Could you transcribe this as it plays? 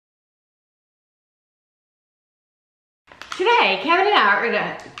Today, Kevin and I are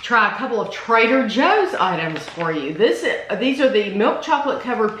gonna try a couple of Trader Joe's items for you. These are the milk chocolate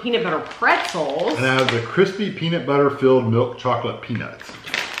covered peanut butter pretzels. And I have the crispy peanut butter filled milk chocolate peanuts.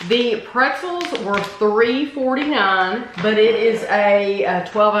 The pretzels were $3.49, but it is a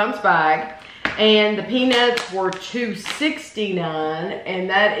 12-ounce bag. And the peanuts were $2.69, and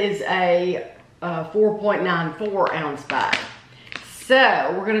that is a 4.94 ounce bag.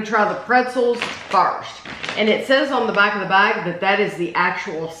 So we're gonna try the pretzels first. And it says on the back of the bag that that is the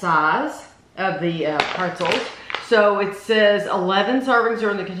actual size of the pretzels. So it says 11 servings are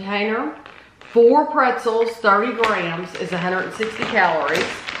in the container. 4 pretzels, 30 grams, is 160 calories.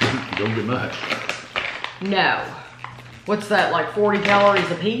 Don't get much. No. What's that, like 40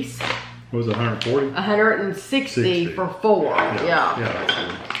 calories a piece? What was it, 140? 160 for 4, yeah. Yeah, that's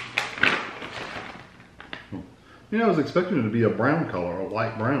good. You know, I was expecting it to be a brown color, a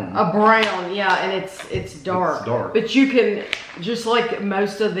light brown. A brown, yeah, and it's dark. It's dark. But you can, just like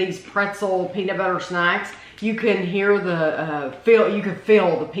most of these pretzel peanut butter snacks, you can hear the, you can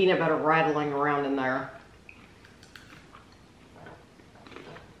feel the peanut butter rattling around in there.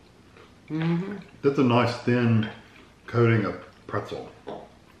 Mm-hmm. That's a nice thin coating of pretzel.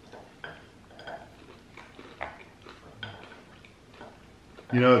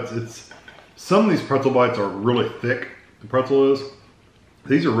 You know, it's some of these pretzel bites are really thick, the pretzel is.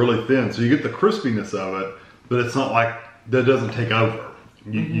 These are really thin, so you get the crispiness of it, but it's not like, that doesn't take over.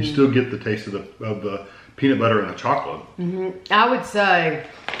 You still get the taste of the peanut butter and the chocolate. I would say,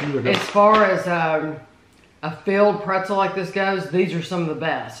 as far as a filled pretzel like this goes, these are some of the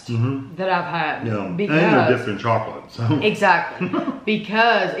best that I've had. Yeah, because, and they're dipped in chocolate. So. Exactly.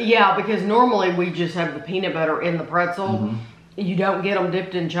 because normally we just have the peanut butter in the pretzel. You don't get them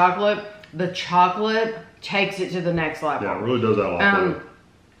dipped in chocolate. The chocolate takes it to the next level. Yeah, it really does that a lot better.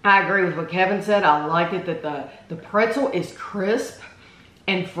 I agree with what Kevin said. I like it that the pretzel is crisp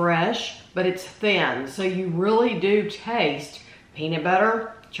and fresh, but it's thin. So you really do taste peanut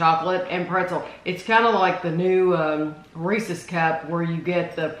butter, chocolate, and pretzel. It's kind of like the new Reese's cup where you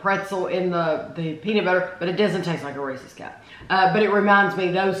get the pretzel in the peanut butter, but it doesn't taste like a Reese's cup. But it reminds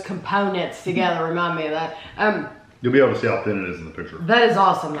me, those components together remind me of that. You'll be able to see how thin it is in the picture. That is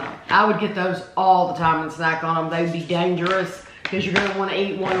awesome though. I would get those all the time and snack on them. They would be dangerous because you're going to want to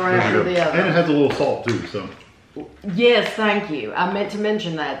eat one right after the other. And it has a little salt too, so. Yes, thank you. I meant to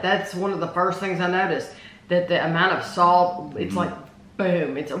mention that. That's one of the first things I noticed, that the amount of salt, it's like,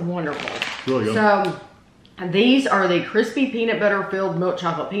 boom, it's wonderful. Really good. So, these are the crispy peanut butter filled milk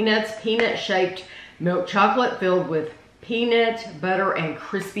chocolate peanuts, peanut shaped milk chocolate filled with peanut butter and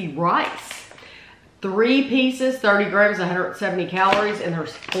crispy rice. 3 pieces, 30 grams, 170 calories, and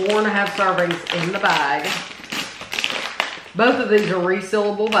there's 4.5 servings in the bag. Both of these are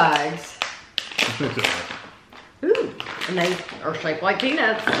resealable bags. This makes it nice. Ooh, and they are shaped like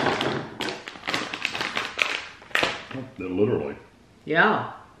peanuts. They're literally.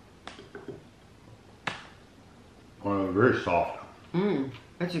 Yeah. Very soft.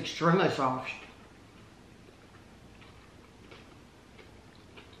 It's extremely soft.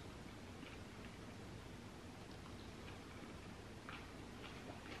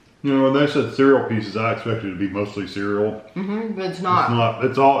 You know, when they said cereal pieces, I expected it to be mostly cereal. But it's not.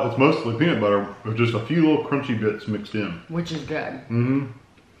 It's not. It's mostly peanut butter with just a few little crunchy bits mixed in. Which is good.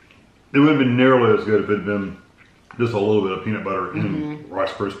 It wouldn't have been nearly as good if it had been just a little bit of peanut butter in Rice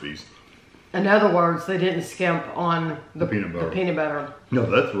Krispies. In other words, they didn't skimp on the peanut butter. No,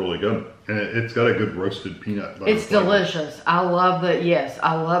 that's really good. And it's got a good roasted peanut butter It's flavor. delicious. I love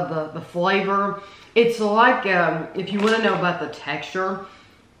the flavor. It's like, if you want to know about the texture,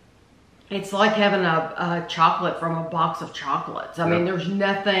 it's like having a chocolate from a box of chocolates. I mean, there's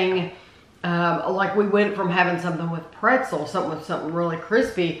nothing, like we went from having something with pretzel, something really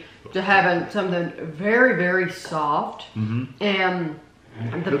crispy, to having something very, very soft. And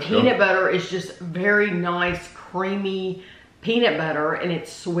the peanut butter is just very nice, creamy peanut butter, and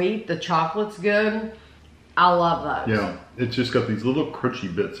it's sweet. The chocolate's good. I love those. Yeah, it's just got these little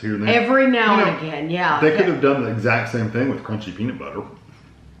crunchy bits here and there. Every now and again, yeah. They could have done the exact same thing with crunchy peanut butter.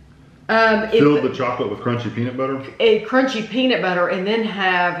 Fill the chocolate with crunchy peanut butter? A crunchy peanut butter, and then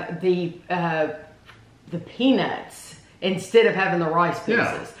have the peanuts instead of having the rice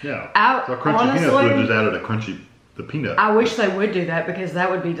pieces. Yeah. So crunchy peanuts would have just added the peanut. I wish they would do that because that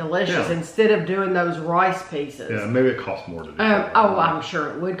would be delicious instead of doing those rice pieces. Yeah, maybe it costs more to do. Oh, I'm sure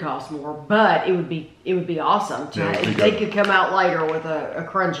it would cost more, but it would be awesome. They could come out later with a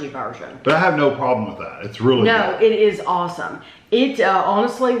crunchy version. But I have no problem with that. It's really good. It is awesome. It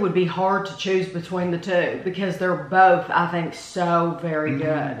honestly would be hard to choose between the two because they're both, I think, so very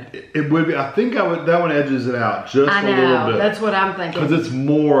good. It would be. I think that one edges it out just a little bit. That's what I'm thinking. Because it's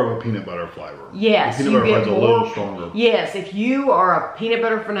more of a peanut butter flavor. Yes, the peanut butter flavor is a little stronger. Yes, if you are a peanut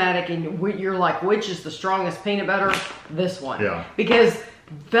butter fanatic and you're like, which is the strongest peanut butter? This one. Yeah. Because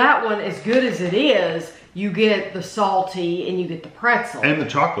that one, as good as it is, you get the salty and you get the pretzel. And the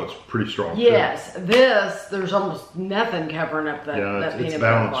chocolate's pretty strong, yes, there's almost nothing covering up that peanut butter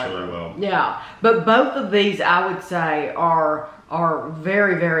balanced flavor. really well. Yeah, but both of these, I would say, are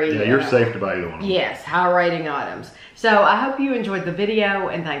very, very... Yeah, you're safe to buy either one. Yes, high rating items. So I hope you enjoyed the video,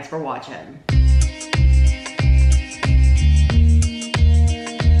 and thanks for watching.